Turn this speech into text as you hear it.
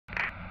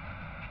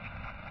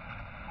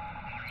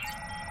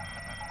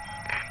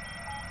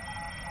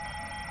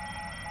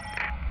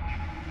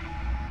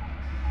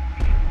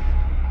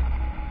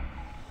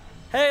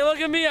Hey, look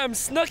at me, I'm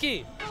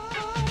Snooky.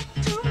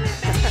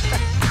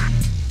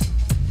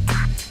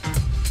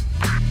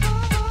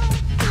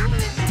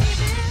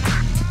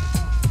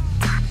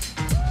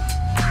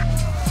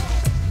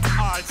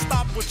 Alright,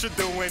 stop what you're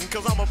doing,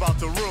 cause I'm about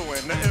to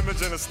ruin the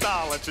image and the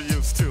style that you're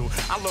used to.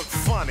 I look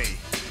funny,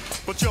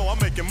 but yo, I'm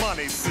making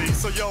money, see?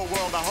 So yo,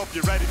 world, I hope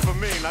you're ready for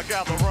me. Now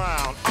gather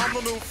round. I'm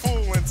the new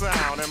fool in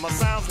town, and my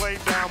sound's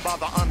laid down by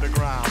the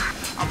underground.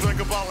 I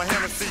drink up all the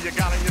Hennessy you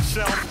got on your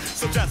shelf,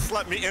 so just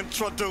let me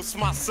introduce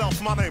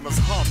myself. My name is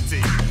Humpty,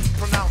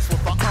 pronounced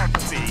with the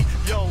umpty.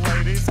 Yo,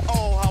 ladies,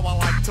 oh, how I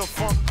like to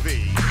funk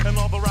thee. And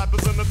all the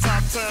rappers in the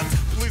top 10,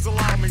 please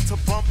allow me to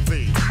bump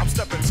thee. I'm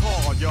stepping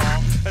tall,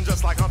 y'all, and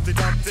just like Humpty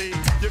Dumpty,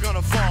 you're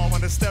gonna fall when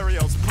the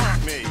stereos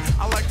pump me.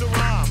 I like to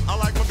rhyme, I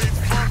like my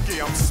beats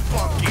funky, I'm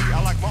spunky.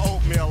 I like my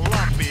oatmeal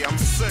lumpy, I'm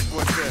sick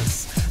with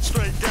this.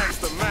 Straight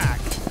gangster Mac.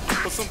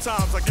 But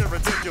sometimes I get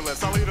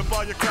ridiculous. I'll eat up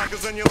all your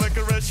crackers and your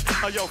licorice.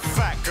 Oh, yo,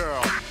 fat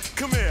girl,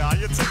 come here, are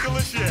you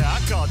ticklish? Yeah, I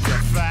called you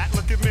fat.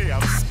 Look at me,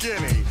 I'm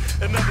skinny.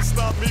 It never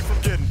stopped me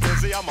from getting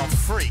busy. I'm a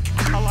freak.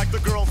 I like the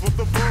girls with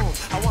the boom.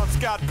 I once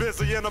got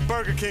busy in a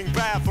Burger King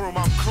bathroom.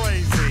 I'm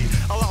crazy.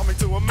 Allow me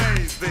to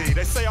amaze thee.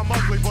 They say I'm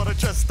ugly, but it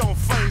just don't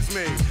faze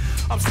me.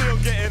 I'm still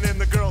getting in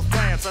the girls'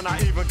 pants, and I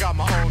even got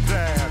my own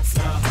dance.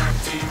 The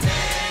Humpty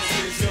dance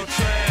is your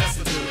chance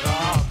to do the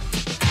hump.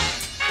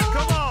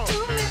 Come on.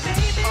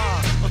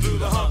 Do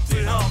the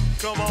Humpty Hump.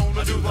 Come on,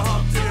 I do the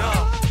Humpty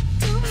Hump.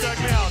 check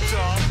me out,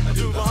 y'all. I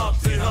do the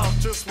Humpty Hump.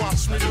 Just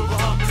watch me do the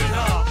Humpty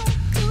Hump.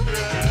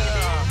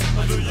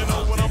 Yeah. Do you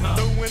know what I'm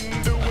doing?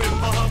 Doing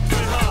the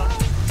Humpty Hump.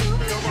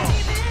 Come on.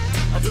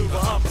 I do the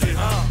Humpty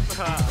Hump.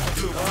 I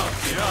do the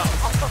Humpty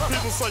Hump.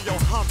 People say, yo,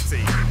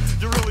 Humpty,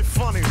 you're really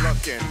funny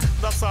looking.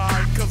 That's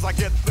alright, cause I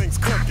get things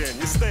cooking.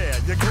 You stare,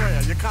 you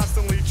glare, you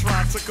constantly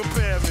try to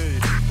compare me,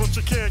 but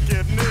you can't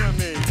get near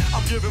me.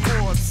 I'm giving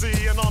more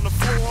C, and on the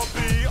floor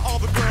B, all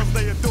the girls,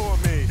 they adore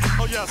me.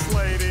 Oh yes,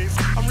 ladies,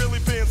 I'm really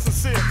being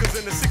sincere, cause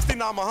in the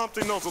 69, my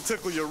Humpty nose will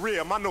tickle your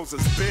rear. My nose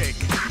is big.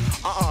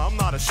 I'm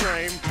not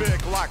ashamed,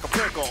 big like a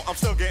pickle. I'm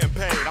still getting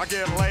paid. I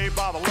get laid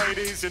by the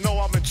ladies, you know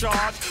I'm in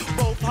charge.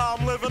 Both how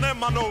I'm living and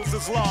my nose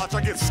is large.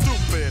 I get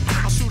stupid,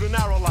 I shoot an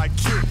arrow like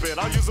Cupid.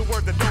 I use a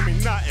word that don't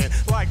mean nothing,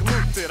 like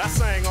Luke did. I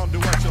sang on Do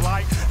What You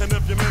Like, and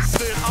if you missed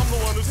it, I'm the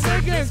one who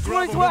said this,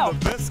 grab them in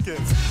the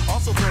biscuits.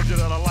 Also told you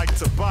that I like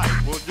to bite.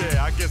 Well,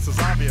 yeah, I guess it's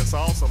obvious I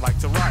also like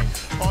to write.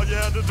 All you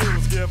had to do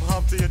was give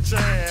Humpty a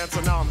chance,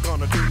 and now I'm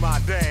gonna do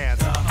my dance.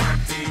 The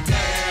Humpty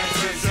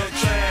dance is your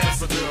chance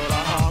to do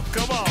the hump.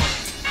 Come on,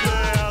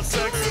 yeah,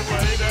 sexy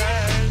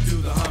lady. Do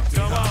the Humpty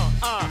Come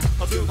Hump. on,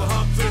 I'll do the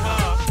Humpty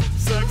Hump.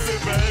 Sexy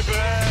baby,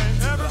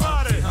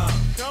 everybody,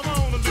 come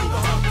on and do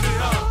the Humpty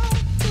Hump.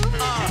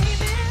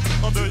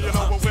 Oh, do you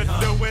know what we're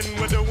doing?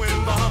 We're doing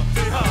the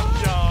Humpty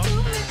Hump, y'all.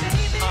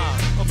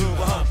 I'll do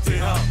the Humpty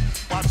Hump.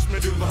 Watch me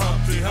do the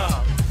Humpty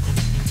Hump.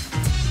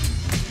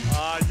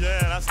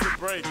 Yeah, that's the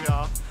break,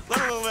 y'all. Let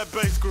me know that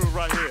bass groove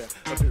right here.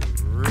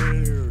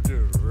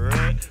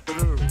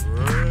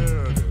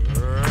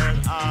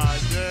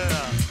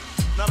 Yeah.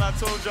 Now that I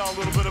told y'all a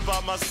little bit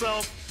about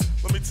myself,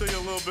 let me tell you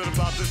a little bit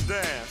about this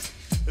dance.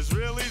 It's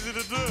real easy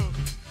to do.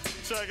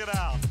 Check it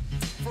out.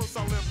 First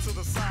I limped to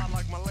the side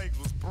like my legs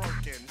was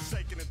broken,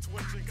 shaking and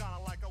twitching, kinda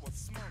like I was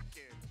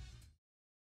smoking.